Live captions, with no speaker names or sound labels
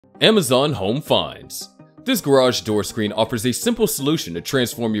Amazon Home Finds. This garage door screen offers a simple solution to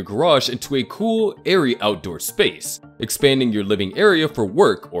transform your garage into a cool, airy outdoor space, expanding your living area for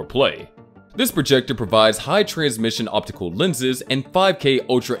work or play. This projector provides high transmission optical lenses and 5K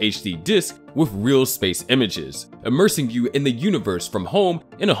Ultra HD disc with real space images, immersing you in the universe from home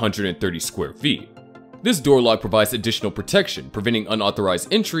in 130 square feet. This door lock provides additional protection, preventing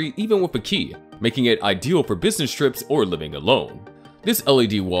unauthorized entry even with a key, making it ideal for business trips or living alone. This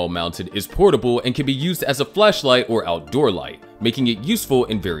LED wall mounted is portable and can be used as a flashlight or outdoor light, making it useful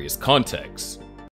in various contexts.